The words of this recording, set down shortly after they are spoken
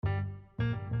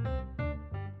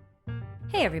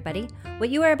Hey everybody, what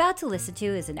you are about to listen to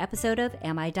is an episode of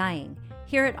Am I Dying?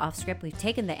 Here at Offscript, we've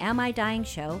taken the Am I Dying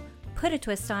show, put a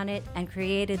twist on it, and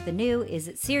created the new Is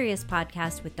It Serious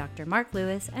podcast with Dr. Mark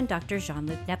Lewis and Dr.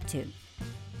 Jean-Luc Neptune.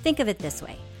 Think of it this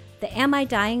way. The Am I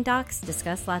Dying docs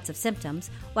discuss lots of symptoms,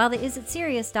 while the Is It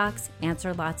Serious docs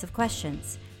answer lots of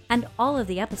questions. And all of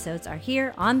the episodes are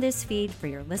here on this feed for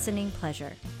your listening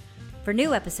pleasure. For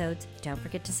new episodes, don't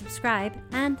forget to subscribe,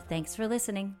 and thanks for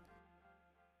listening.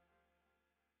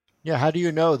 Yeah, how do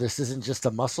you know this isn't just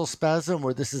a muscle spasm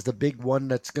or this is the big one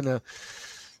that's going to...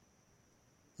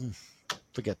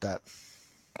 Forget that.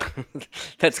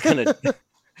 That's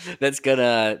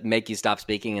gonna make you stop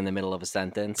speaking in the middle of a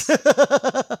sentence.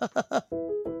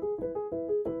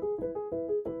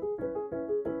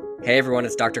 Hey everyone,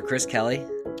 it's Dr. Chris Kelly.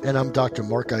 And I'm Dr.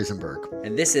 Mark Eisenberg.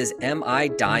 And this is Am I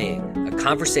Dying? A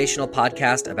conversational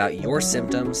podcast about your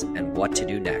symptoms and what to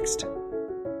do next.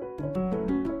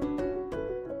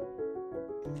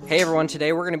 Hey everyone,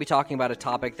 today we're going to be talking about a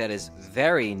topic that is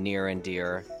very near and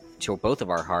dear to both of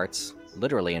our hearts.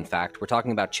 Literally, in fact, we're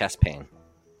talking about chest pain.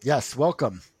 Yes,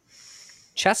 welcome.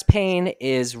 Chest pain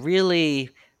is really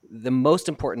the most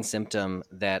important symptom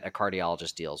that a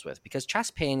cardiologist deals with because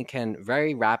chest pain can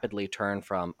very rapidly turn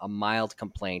from a mild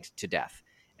complaint to death.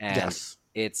 And yes.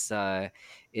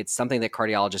 It's something that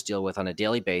cardiologists deal with on a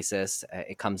daily basis.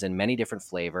 It comes in many different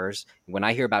flavors. When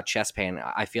I hear about chest pain,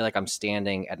 I feel like I'm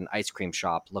standing at an ice cream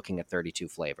shop looking at 32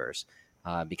 flavors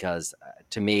because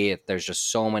to me, there's just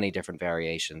so many different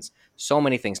variations, so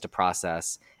many things to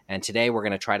process. And today we're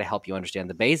going to try to help you understand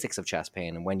the basics of chest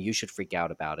pain and when you should freak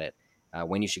out about it,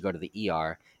 when you should go to the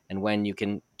ER, and when you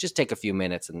can just take a few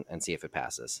minutes and see if it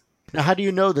passes. Now, how do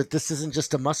you know that this isn't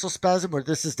just a muscle spasm or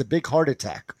this is the big heart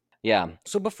attack? Yeah.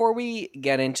 So before we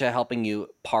get into helping you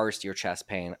parse your chest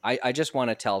pain, I just want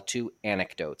to tell two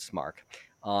anecdotes, Mark,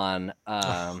 on...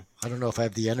 I don't know if I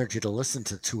have the energy to listen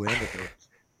to two anecdotes.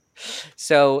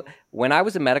 So when I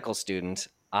was a medical student,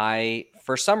 I,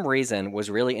 for some reason,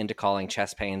 was really into calling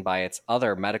chest pain by its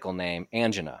other medical name,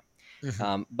 angina.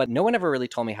 Mm-hmm. But no one ever really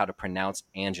told me how to pronounce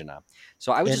angina.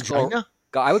 So I would Angina?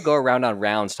 I would go around on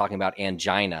rounds talking about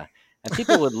angina, and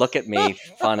people would look at me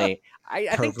funny.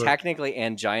 I think technically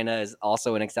angina is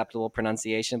also an acceptable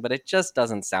pronunciation, but it just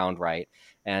doesn't sound right.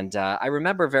 And I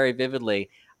remember very vividly,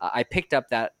 I picked up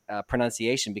that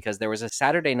pronunciation because there was a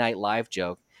Saturday Night Live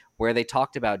joke where they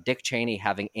talked about Dick Cheney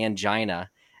having angina,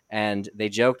 and they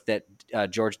joked that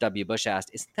George W. Bush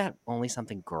asked, "Isn't that only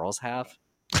something girls have?"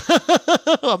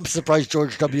 I'm surprised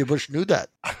George W. Bush knew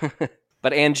that.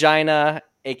 But angina,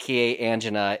 aka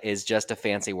angina, is just a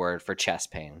fancy word for chest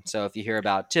pain. So if you hear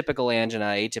about typical angina,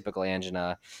 atypical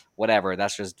angina, whatever,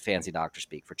 that's just fancy doctor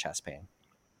speak for chest pain.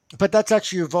 But that's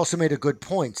actually, you've also made a good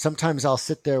point. Sometimes I'll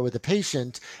sit there with a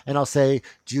patient and I'll say,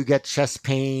 do you get chest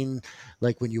pain?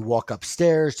 Like when you walk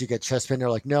upstairs, do you get chest pain?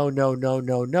 They're like, no.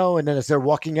 And then as they're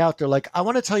walking out, they're like, I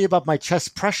want to tell you about my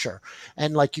chest pressure.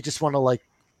 And like, you just want to like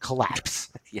collapse.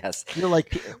 Yes. You know,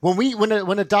 like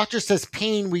when a doctor says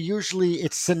pain,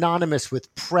 it's synonymous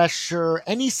with pressure,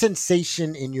 any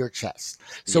sensation in your chest.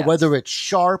 So Yes. Whether it's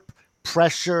sharp,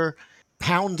 pressure,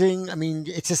 pounding, I mean,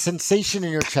 it's a sensation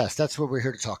in your chest. That's what we're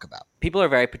here to talk about. People are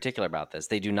very particular about this.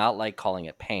 They do not like calling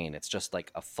it pain. It's just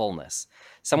like a fullness.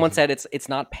 Someone said it's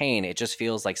not pain. It just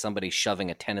feels like somebody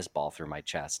shoving a tennis ball through my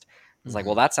chest. It's like,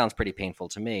 well, that sounds pretty painful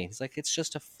to me. It's like, it's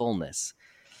just a fullness.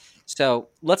 So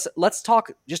let's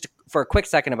talk just for a quick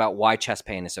second about why chest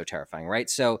pain is so terrifying, right?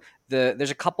 So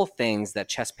there's a couple things that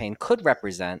chest pain could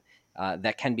represent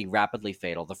that can be rapidly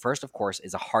fatal. The first, of course,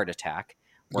 is a heart attack,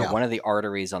 where one of the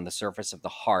arteries on the surface of the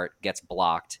heart gets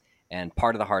blocked and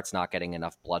part of the heart's not getting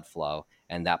enough blood flow,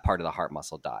 and that part of the heart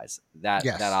muscle dies. That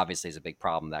obviously is a big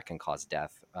problem that can cause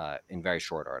death in very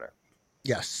short order.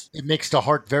 Yes. It makes the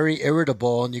heart very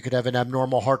irritable, and you could have an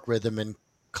abnormal heart rhythm and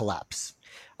collapse.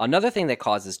 Another thing that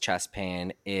causes chest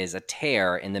pain is a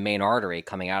tear in the main artery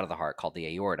coming out of the heart called the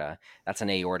aorta. That's an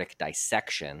aortic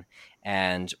dissection.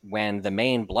 And when the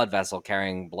main blood vessel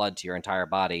carrying blood to your entire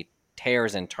body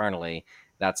tears internally,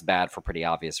 that's bad for pretty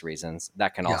obvious reasons.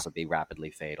 That can also be rapidly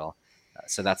fatal.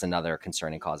 So that's another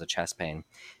concerning cause of chest pain.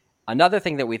 Another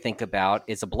thing that we think about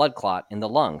is a blood clot in the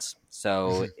lungs.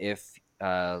 So if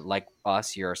like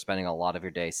us, you're spending a lot of your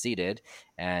day seated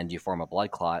and you form a blood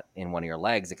clot in one of your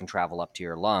legs, it can travel up to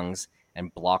your lungs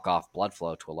and block off blood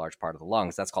flow to a large part of the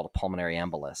lungs. That's called a pulmonary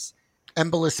embolus.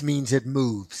 Embolus means it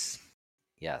moves.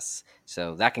 Yes.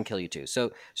 So that can kill you too.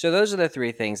 So those are the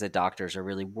three things that doctors are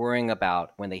really worrying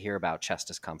about when they hear about chest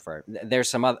discomfort. There's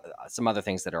some other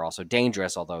things that are also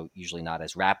dangerous, although usually not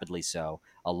as rapidly so.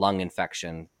 A lung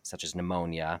infection, such as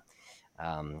pneumonia,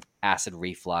 acid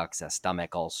reflux, a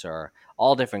stomach ulcer,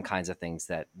 all different kinds of things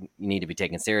that you need to be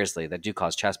taken seriously that do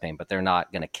cause chest pain, but they're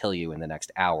not going to kill you in the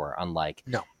next hour, unlike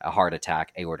No. a heart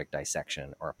attack, aortic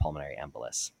dissection, or a pulmonary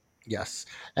embolus. Yes.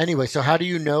 Anyway, so how do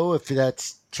you know if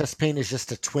that chest pain is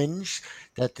just a twinge,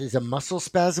 that is a muscle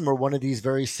spasm, or one of these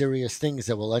very serious things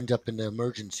that will end up in the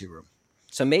emergency room?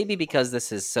 So maybe because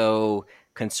this is so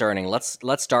concerning, let's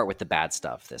start with the bad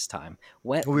stuff this time.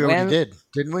 Well, we already did,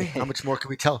 didn't we? How much more can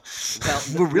we tell? Well,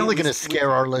 We're really going to scare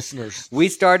our listeners. We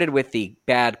started with the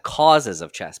bad causes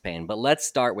of chest pain, but let's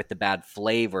start with the bad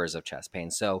flavors of chest pain.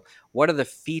 So what are the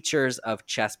features of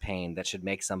chest pain that should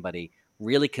make somebody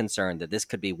really concerned that this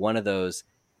could be one of those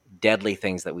deadly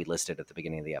things that we listed at the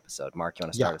beginning of the episode? Mark, you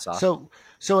want to start us off?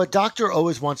 So a doctor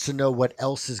always wants to know what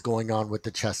else is going on with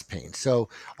the chest pain. So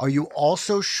are you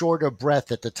also short of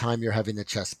breath at the time you're having the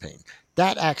chest pain?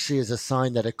 That actually is a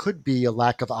sign that it could be a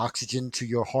lack of oxygen to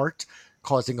your heart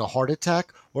causing a heart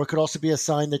attack, or it could also be a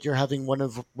sign that you're having one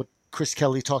of what Chris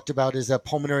Kelly talked about is a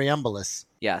pulmonary embolus.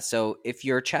 Yeah, so if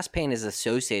your chest pain is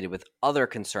associated with other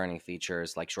concerning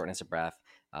features like shortness of breath,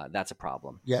 that's a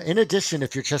problem. Yeah. In addition,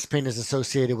 if your chest pain is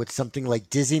associated with something like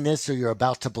dizziness, or you're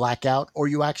about to black out, or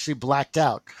you actually blacked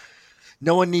out,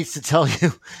 no one needs to tell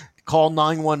you, call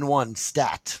 911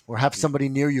 stat, or have somebody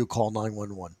near you call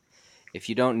 911. If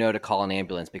you don't know to call an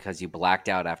ambulance because you blacked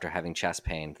out after having chest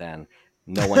pain, then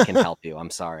no one can help you.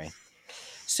 I'm sorry.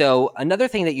 So another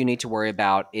thing that you need to worry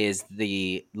about is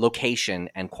the location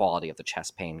and quality of the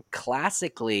chest pain.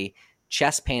 Classically,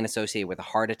 chest pain associated with a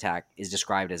heart attack is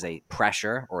described as a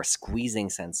pressure or a squeezing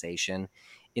sensation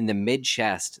in the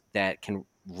mid-chest that can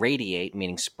radiate,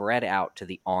 meaning spread out to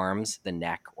the arms, the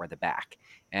neck, or the back.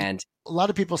 And a lot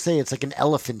of people say it's like an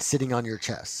elephant sitting on your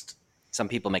chest. Some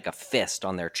people make a fist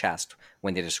on their chest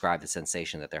when they describe the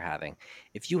sensation that they're having.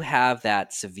 If you have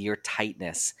that severe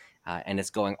tightness and it's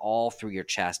going all through your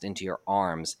chest into your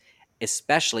arms,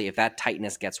 especially if that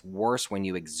tightness gets worse when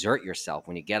you exert yourself,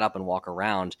 when you get up and walk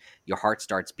around, your heart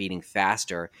starts beating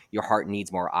faster, your heart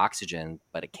needs more oxygen,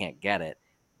 but it can't get it.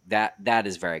 That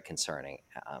is very concerning.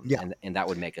 And that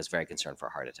would make us very concerned for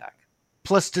a heart attack.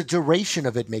 Plus, the duration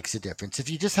of it makes a difference. If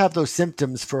you just have those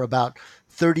symptoms for about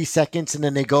 30 seconds and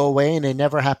then they go away and they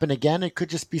never happen again, it could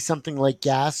just be something like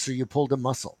gas or you pulled a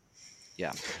muscle.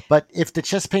 Yeah. But if the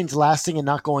chest pain's lasting and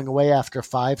not going away after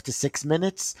 5 to 6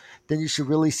 minutes, then you should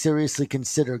really seriously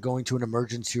consider going to an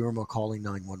emergency room or calling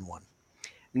 911.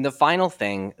 And the final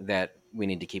thing that we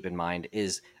need to keep in mind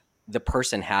is the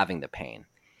person having the pain.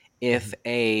 If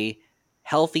a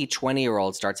healthy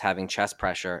 20-year-old starts having chest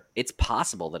pressure, it's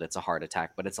possible that it's a heart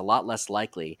attack, but it's a lot less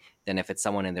likely than if it's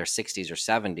someone in their 60s or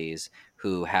 70s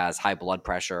who has high blood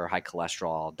pressure, high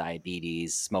cholesterol,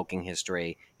 diabetes, smoking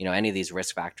history, any of these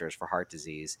risk factors for heart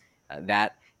disease.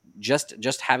 That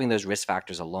just having those risk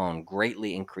factors alone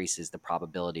greatly increases the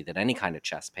probability that any kind of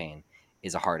chest pain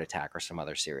is a heart attack or some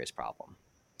other serious problem.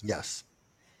 Yes.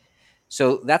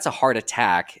 So that's a heart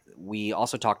attack. We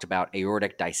also talked about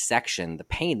aortic dissection. The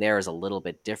pain there is a little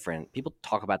bit different. People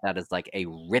talk about that as like a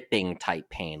ripping type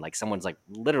pain, like someone's like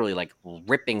literally like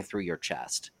ripping through your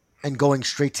chest. And going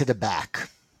straight to the back.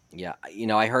 Yeah.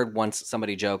 I heard once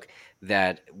somebody joke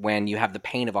that when you have the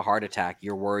pain of a heart attack,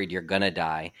 you're worried you're going to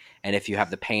die. And if you have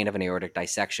the pain of an aortic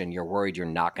dissection, you're worried you're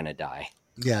not going to die.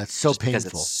 Yeah, it's so painful. Because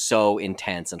it's so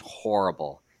intense and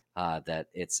horrible that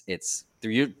it's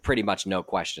you pretty much no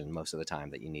question most of the time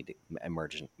that you need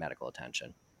emergent medical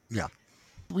attention. Yeah.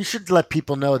 We should let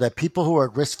people know that people who are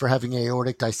at risk for having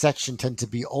aortic dissection tend to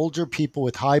be older people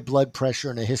with high blood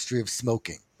pressure and a history of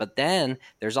smoking. But then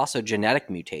there's also genetic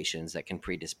mutations that can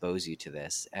predispose you to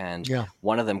this. And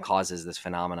one of them causes this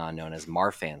phenomenon known as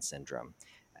Marfan syndrome.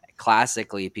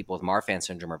 Classically, people with Marfan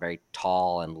syndrome are very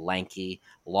tall and lanky,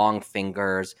 long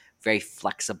fingers, very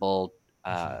flexible.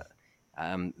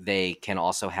 They can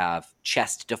also have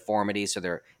chest deformities. So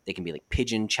they can be like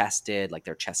pigeon chested, like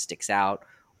their chest sticks out,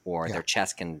 or their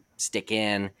chest can stick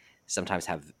in. Sometimes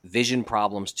have vision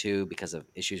problems too because of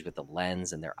issues with the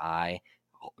lens in their eye.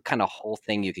 Kind of whole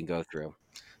thing you can go through.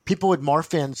 People with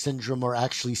Marfan syndrome are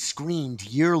actually screened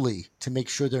yearly to make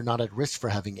sure they're not at risk for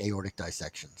having aortic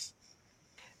dissections.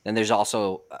 Then there's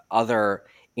also other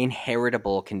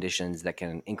inheritable conditions that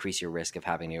can increase your risk of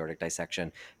having aortic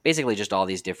dissection. Basically just all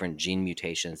these different gene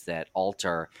mutations that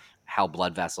alter how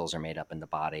blood vessels are made up in the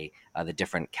body. The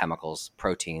different chemicals,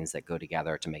 proteins that go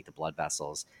together to make the blood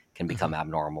vessels can become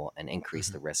abnormal and increase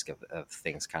the risk of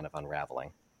things kind of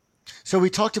unraveling. So we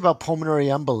talked about pulmonary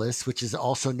embolus, which is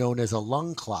also known as a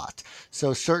lung clot.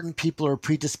 So certain people are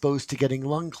predisposed to getting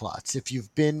lung clots. If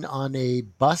you've been on a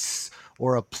bus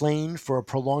or a plane for a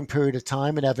prolonged period of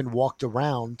time and haven't walked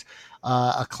around,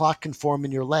 a clot can form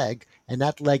in your leg, and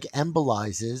that leg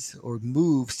embolizes or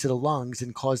moves to the lungs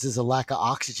and causes a lack of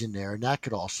oxygen there. And that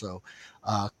could also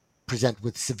present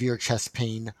with severe chest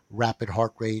pain, rapid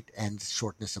heart rate, and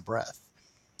shortness of breath.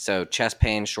 So chest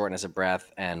pain, shortness of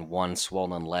breath, and one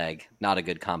swollen leg, not a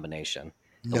good combination.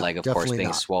 The leg, of course,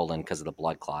 being swollen because of the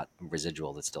blood clot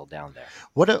residual that's still down there.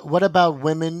 What about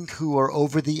women who are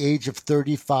over the age of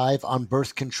 35 on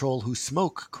birth control who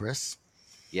smoke, Chris?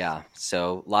 Yeah,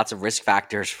 so lots of risk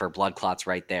factors for blood clots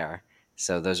right there.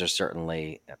 So those are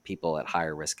certainly people at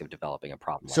higher risk of developing a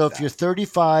problem like that. So if you're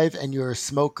 35 and you're a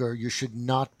smoker, you should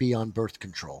not be on birth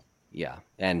control. Yeah,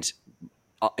 and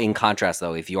in contrast,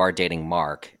 though, if you are dating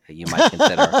Mark, you might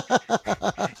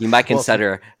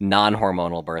consider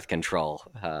non-hormonal birth control.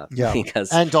 Yeah,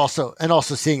 because and also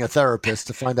seeing a therapist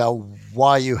to find out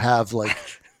why you have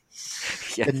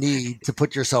the need to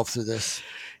put yourself through this.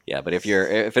 Yeah, but if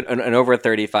an over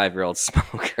 35-year-old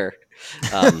smoker,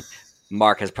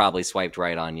 Mark has probably swiped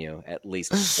right on you at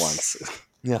least once.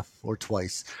 Yeah, or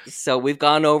twice. So we've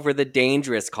gone over the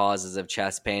dangerous causes of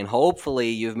chest pain. Hopefully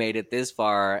you've made it this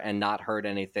far and not heard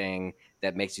anything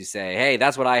that makes you say, hey,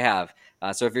 that's what I have.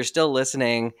 So if you're still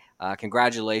listening,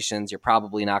 congratulations. You're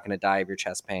probably not going to die of your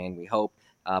chest pain, we hope.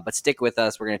 But stick with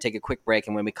us. We're going to take a quick break.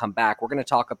 And when we come back, we're going to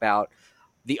talk about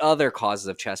the other causes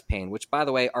of chest pain, which, by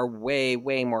the way, are way,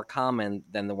 way more common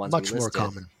than the ones we listed. Much more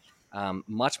common.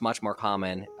 Much, much more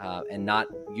common and not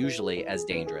usually as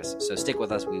dangerous. So stick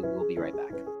with us. We will be right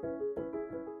back.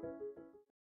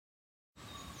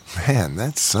 Man,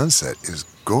 that sunset is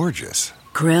gorgeous.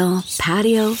 Grill,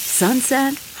 patio,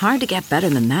 sunset. Hard to get better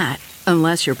than that.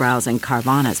 Unless you're browsing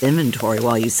Carvana's inventory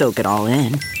while you soak it all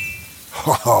in.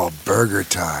 Oh, burger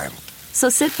time. So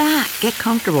sit back, get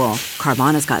comfortable.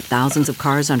 Carvana's got thousands of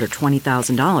cars under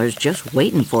 $20,000 just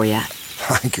waiting for you.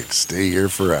 I could stay here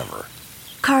forever.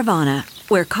 Carvana,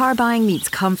 where car buying meets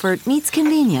comfort, meets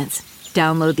convenience.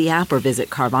 Download the app or visit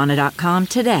Carvana.com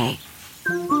today.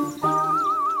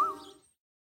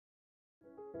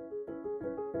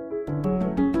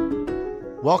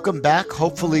 Welcome back.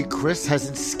 Hopefully Chris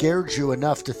hasn't scared you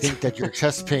enough to think that your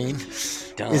chest pain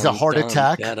is a heart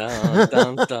attack.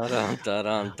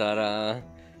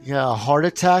 Yeah, a heart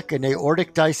attack, an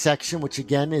aortic dissection, which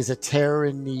again is a tear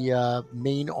in the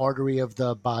main artery of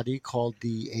the body called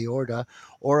the aorta,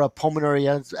 or a pulmonary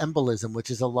embolism, which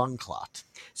is a lung clot.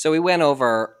 So we went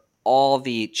over all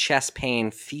the chest pain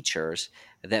features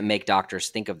that make doctors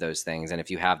think of those things. And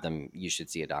if you have them, you should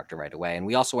see a doctor right away. And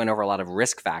we also went over a lot of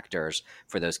risk factors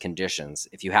for those conditions.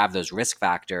 If you have those risk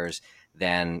factors,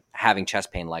 then having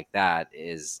chest pain like that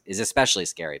is especially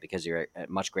scary because you're at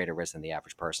much greater risk than the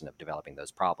average person of developing those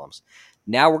problems.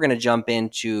 Now we're going to jump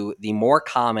into the more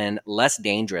common, less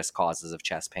dangerous causes of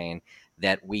chest pain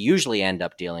that we usually end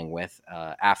up dealing with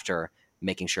after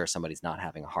making sure somebody's not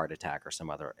having a heart attack or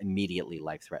some other immediately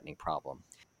life-threatening problem.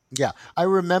 Yeah, I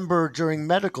remember during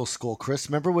medical school, Chris,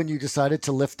 remember when you decided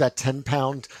to lift that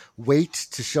 10-pound weight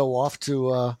to show off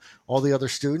to all the other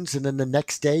students, and then the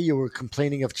next day you were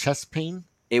complaining of chest pain?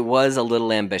 It was a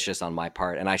little ambitious on my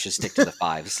part, and I should stick to the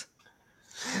 5s.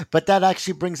 But that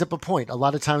actually brings up a point. A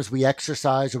lot of times we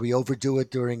exercise or we overdo it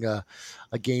during a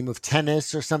game of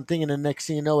tennis or something, and the next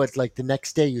thing you know, it's like the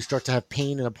next day you start to have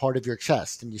pain in a part of your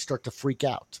chest, and you start to freak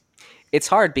out. It's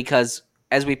hard because,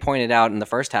 as we pointed out in the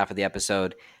first half of the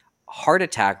episode, heart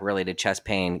attack related chest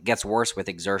pain gets worse with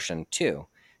exertion too.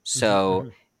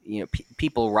 So,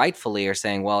 people rightfully are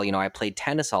saying, well, I played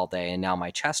tennis all day and now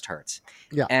my chest hurts.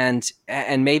 Yeah.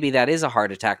 And maybe that is a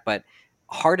heart attack, but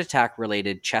heart attack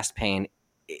related chest pain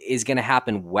is going to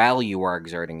happen while you are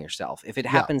exerting yourself. If it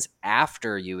happens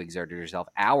after you exerted yourself,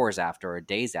 hours after or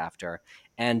days after,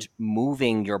 and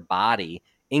moving your body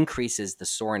increases the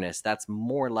soreness, that's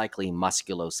more likely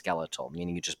musculoskeletal,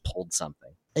 meaning you just pulled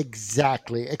something.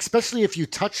 Exactly. Especially if you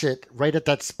touch it right at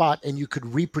that spot and you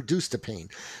could reproduce the pain.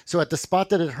 So at the spot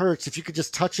that it hurts, if you could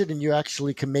just touch it and you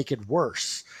actually can make it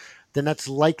worse, then that's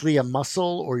likely a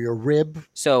muscle or your rib.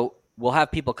 So we'll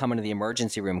have people come into the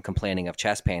emergency room complaining of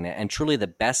chest pain. And truly the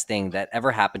best thing that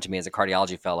ever happened to me as a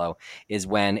cardiology fellow is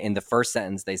when in the first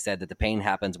sentence they said that the pain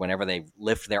happens whenever they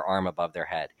lift their arm above their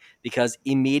head. Because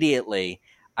immediately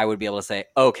I would be able to say,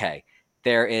 okay,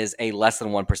 there is a less than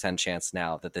 1% chance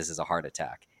now that this is a heart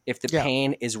attack. If the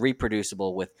pain is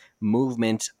reproducible with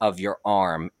movement of your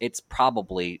arm, it's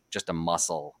probably just a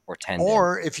muscle or tendon.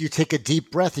 Or if you take a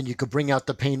deep breath and you could bring out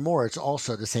the pain more, it's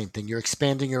also the same thing. You're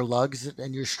expanding your lungs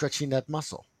and you're stretching that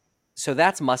muscle. So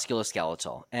that's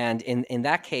musculoskeletal. And in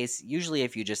that case, usually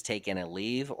if you just take in a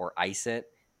leave or ice it,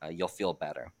 you'll feel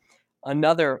better.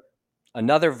 Another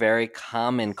very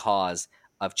common cause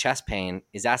of chest pain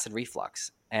is acid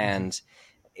reflux. And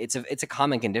it's a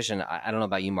common condition. I don't know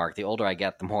about you, Mark. The older I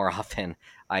get, the more often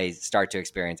I start to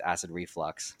experience acid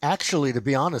reflux. Actually, to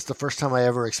be honest, the first time I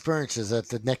ever experienced is that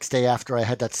the next day after I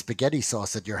had that spaghetti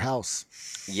sauce at your house.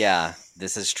 Yeah,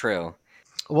 this is true.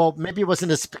 Well, maybe it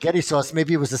wasn't a spaghetti sauce.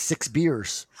 Maybe it was a 6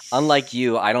 beers. Unlike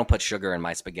you, I don't put sugar in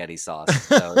my spaghetti sauce.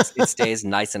 So it stays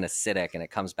nice and acidic, and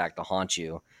it comes back to haunt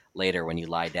you later when you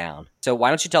lie down. So why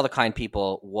don't you tell the kind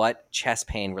people what chest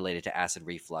pain related to acid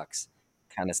reflux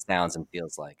kind of sounds and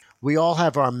feels like? We all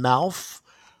have our mouth,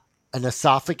 an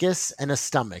esophagus, and a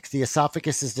stomach. The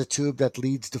esophagus is the tube that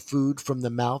leads the food from the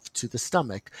mouth to the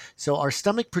stomach. So our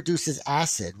stomach produces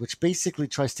acid, which basically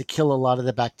tries to kill a lot of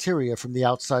the bacteria from the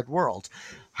outside world.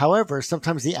 However,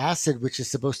 sometimes the acid, which is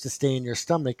supposed to stay in your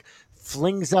stomach,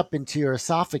 flings up into your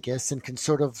esophagus and can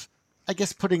sort of, I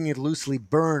guess putting it loosely,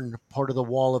 burn part of the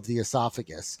wall of the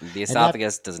esophagus. The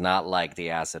esophagus does not like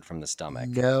the acid from the stomach.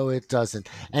 No, it doesn't.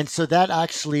 And so that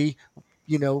actually,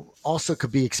 also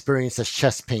could be experienced as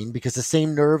chest pain because the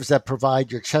same nerves that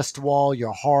provide your chest wall,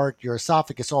 your heart, your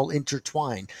esophagus all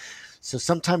intertwine. So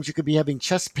sometimes you could be having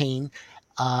chest pain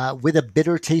with a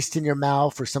bitter taste in your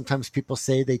mouth, or sometimes people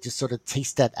say they just sort of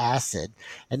taste that acid,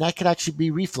 and that could actually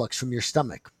be reflux from your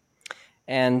stomach.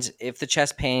 And if the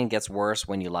chest pain gets worse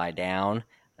when you lie down,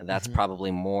 that's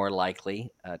probably more likely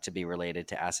to be related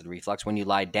to acid reflux. When you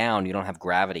lie down, you don't have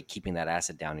gravity keeping that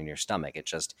acid down in your stomach. It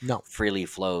just freely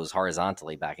flows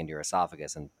horizontally back into your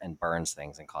esophagus and burns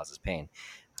things and causes pain.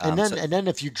 And then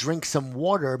if you drink some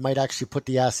water, it might actually put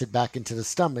the acid back into the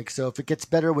stomach. So if it gets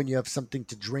better when you have something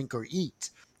to drink or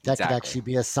eat, that could actually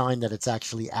be a sign that it's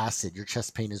actually acid. Your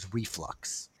chest pain is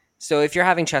reflux. So if you're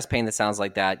having chest pain that sounds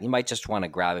like that, you might just want to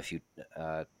grab a few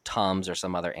Tums or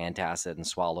some other antacid and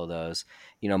swallow those.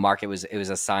 Mark, it was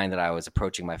a sign that I was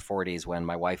approaching my 40s when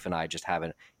my wife and I just have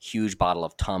a huge bottle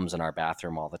of Tums in our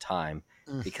bathroom all the time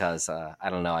because, I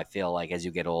don't know, I feel like as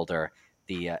you get older,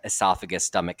 the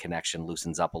esophagus-stomach connection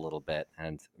loosens up a little bit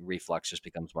and reflux just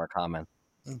becomes more common.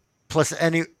 Plus,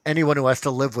 anyone who has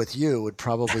to live with you would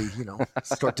probably,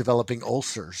 start developing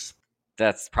ulcers.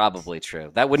 That's probably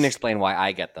true. That wouldn't explain why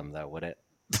I get them, though, would it?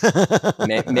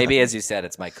 Maybe, as you said,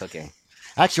 it's my cooking.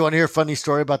 Actually, want to hear a funny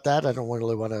story about that? I don't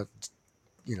really want to,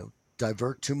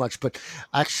 divert too much. But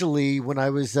actually, when I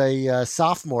was a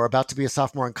sophomore, about to be a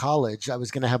sophomore in college, I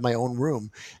was going to have my own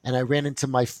room. And I ran into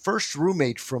my first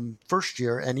roommate from first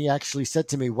year. And he actually said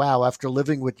to me, wow, after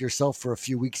living with yourself for a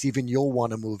few weeks, even you'll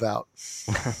want to move out.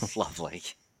 Lovely.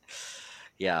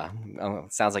 Yeah.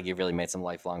 Sounds like you've really made some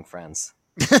lifelong friends.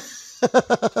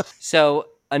 So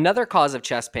another cause of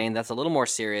chest pain that's a little more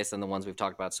serious than the ones we've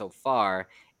talked about so far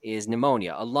is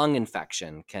pneumonia. A lung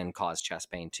infection can cause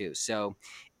chest pain too. So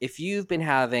if you've been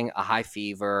having a high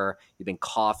fever, you've been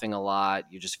coughing a lot,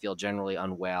 you just feel generally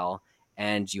unwell,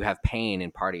 and you have pain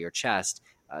in part of your chest,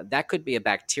 that could be a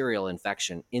bacterial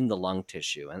infection in the lung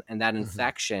tissue. And that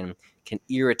infection can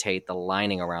irritate the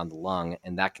lining around the lung,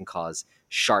 and that can cause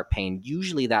sharp pain.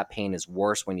 Usually that pain is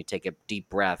worse when you take a deep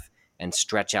breath and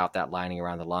stretch out that lining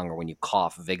around the lung, or when you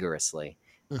cough vigorously,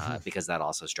 because that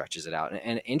also stretches it out.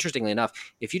 And interestingly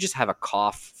enough, if you just have a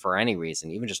cough for any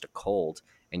reason, even just a cold,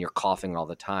 and you're coughing all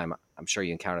the time, I'm sure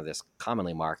you encounter this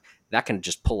commonly, Mark, that can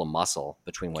just pull a muscle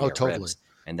between one of your ribs,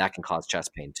 and that can cause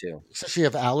chest pain too. Especially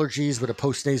if you have allergies with a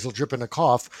postnasal drip and a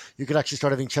cough, you could actually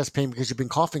start having chest pain because you've been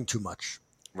coughing too much.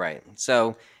 Right.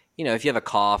 So, if you have a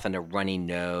cough and a runny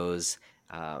nose,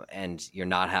 and you're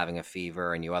not having a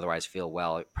fever and you otherwise feel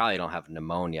well, you probably don't have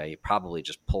pneumonia. You probably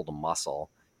just pulled a muscle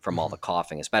from all the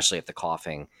coughing, especially if the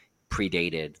coughing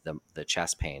predated the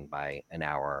chest pain by an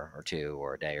hour or two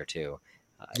or a day or two.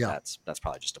 That's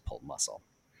probably just a pulled muscle.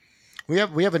 We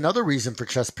have another reason for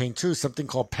chest pain too, something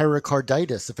called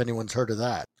pericarditis, if anyone's heard of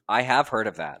that. I have heard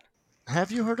of that.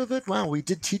 Have you heard of it? Wow, we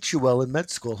did teach you well in med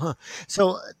school, huh?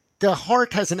 So the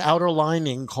heart has an outer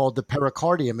lining called the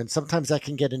pericardium, and sometimes that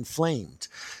can get inflamed.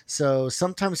 So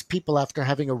sometimes people, after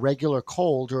having a regular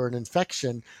cold or an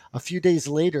infection, a few days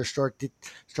later start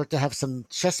to have some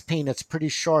chest pain that's pretty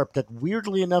sharp that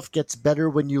weirdly enough gets better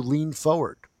when you lean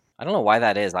forward. I don't know why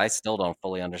that is. I still don't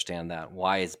fully understand that.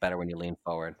 Why it's better when you lean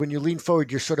forward? When you lean forward,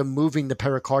 you're sort of moving the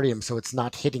pericardium so it's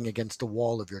not hitting against the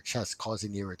wall of your chest,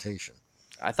 causing the irritation.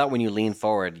 I thought when you lean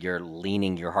forward, you're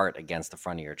leaning your heart against the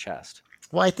front of your chest.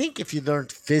 Well, I think if you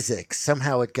learned physics,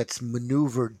 somehow it gets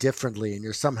maneuvered differently and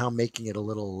you're somehow making it a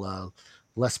little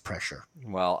less pressure.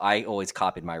 Well, I always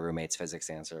copied my roommate's physics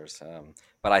answers,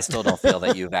 but I still don't feel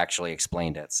that you've actually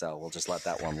explained it. So we'll just let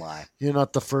that one lie. You're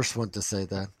not the first one to say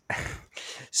that.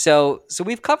 So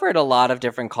we've covered a lot of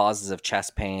different causes of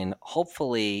chest pain.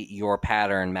 Hopefully your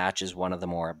pattern matches one of the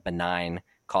more benign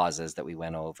causes that we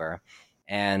went over.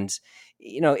 And,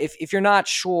 if you're not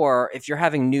sure, if you're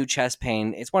having new chest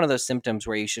pain, it's one of those symptoms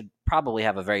where you should probably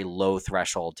have a very low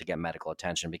threshold to get medical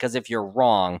attention, because if you're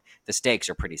wrong, the stakes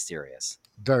are pretty serious.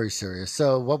 Very serious.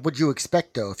 So what would you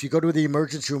expect, though? If you go to the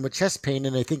emergency room with chest pain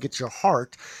and they think it's your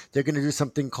heart, they're going to do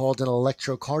something called an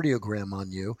electrocardiogram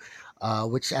on you,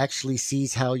 which actually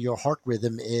sees how your heart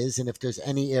rhythm is and if there's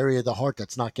any area of the heart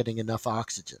that's not getting enough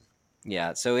oxygen.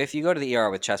 Yeah, so if you go to the ER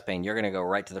with chest pain, you're going to go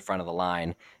right to the front of the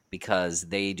line, because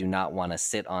they do not want to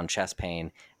sit on chest pain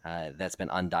that's been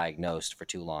undiagnosed for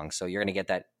too long. So you're going to get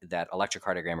that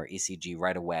electrocardiogram or ECG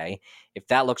right away. If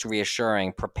that looks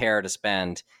reassuring, prepare to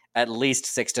spend at least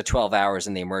 6 to 12 hours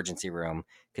in the emergency room,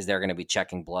 because they're going to be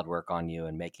checking blood work on you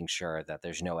and making sure that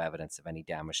there's no evidence of any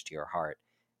damage to your heart.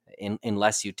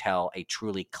 Unless you tell a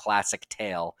truly classic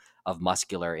tale of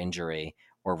muscular injury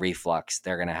or reflux,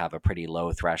 they're going to have a pretty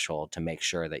low threshold to make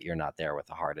sure that you're not there with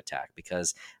a heart attack.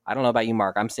 Because I don't know about you,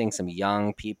 Mark, I'm seeing some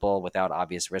young people without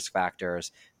obvious risk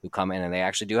factors who come in and they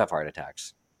actually do have heart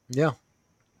attacks. Yeah,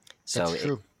 so that's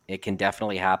true. It can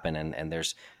definitely happen. And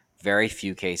there's very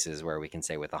few cases where we can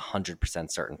say with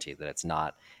 100% certainty that it's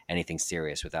not anything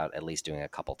serious without at least doing a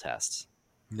couple tests.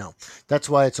 No, that's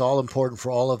why it's all important for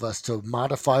all of us to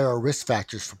modify our risk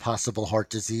factors for possible heart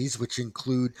disease, which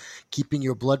include keeping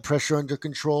your blood pressure under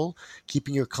control,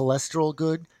 keeping your cholesterol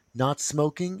good, not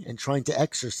smoking, and trying to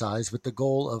exercise with the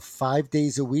goal of 5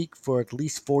 days a week for at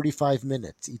least 45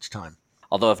 minutes each time.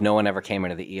 Although if no one ever came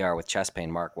into the ER with chest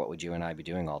pain, Mark, what would you and I be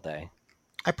doing all day?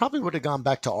 I probably would have gone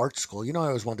back to art school. I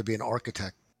always wanted to be an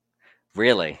architect.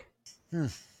 Really?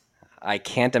 I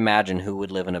can't imagine who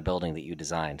would live in a building that you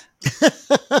designed.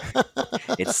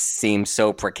 It seems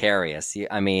so precarious.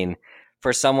 I mean,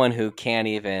 for someone who can't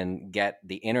even get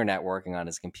the internet working on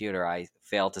his computer, I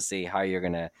fail to see how you're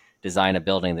going to design a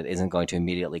building that isn't going to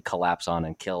immediately collapse on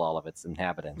and kill all of its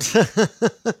inhabitants.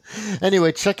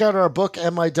 Anyway, check out our book,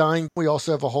 Am I Dying? We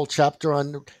also have a whole chapter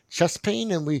on chest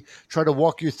pain, and we try to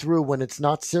walk you through when it's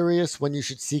not serious, when you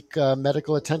should seek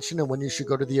medical attention, and when you should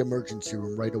go to the emergency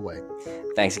room right away.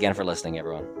 Thanks again for listening,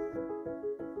 everyone.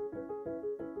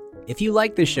 If you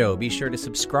like the show, be sure to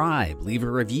subscribe, leave a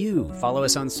review, follow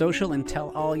us on social, and tell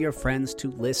all your friends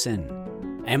to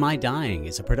listen. Am I Dying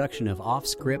is a production of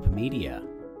Offscript Media.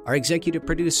 Our executive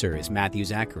producer is Matthew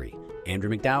Zachary.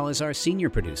 Andrew McDowell is our senior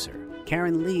producer.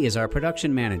 Karen Lee is our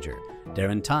production manager.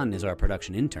 Darren Tunn is our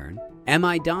production intern. Am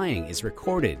I Dying is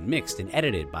recorded, mixed, and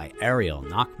edited by Ariel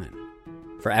Nachman.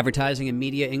 For advertising and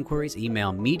media inquiries,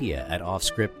 email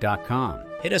media@offscript.com.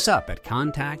 Hit us up at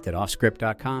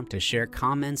contact@offscript.com to share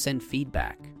comments and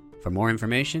feedback. For more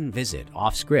information, visit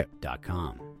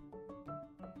offscript.com.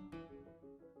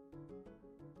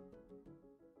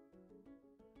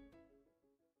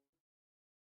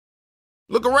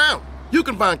 Look around. You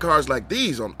can find cars like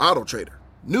these on AutoTrader.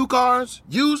 New cars,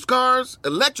 used cars,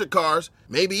 electric cars,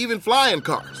 maybe even flying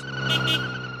cars.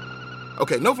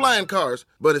 Okay, no flying cars,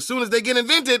 but as soon as they get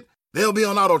invented, they'll be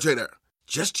on AutoTrader.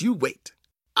 Just you wait.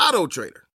 AutoTrader.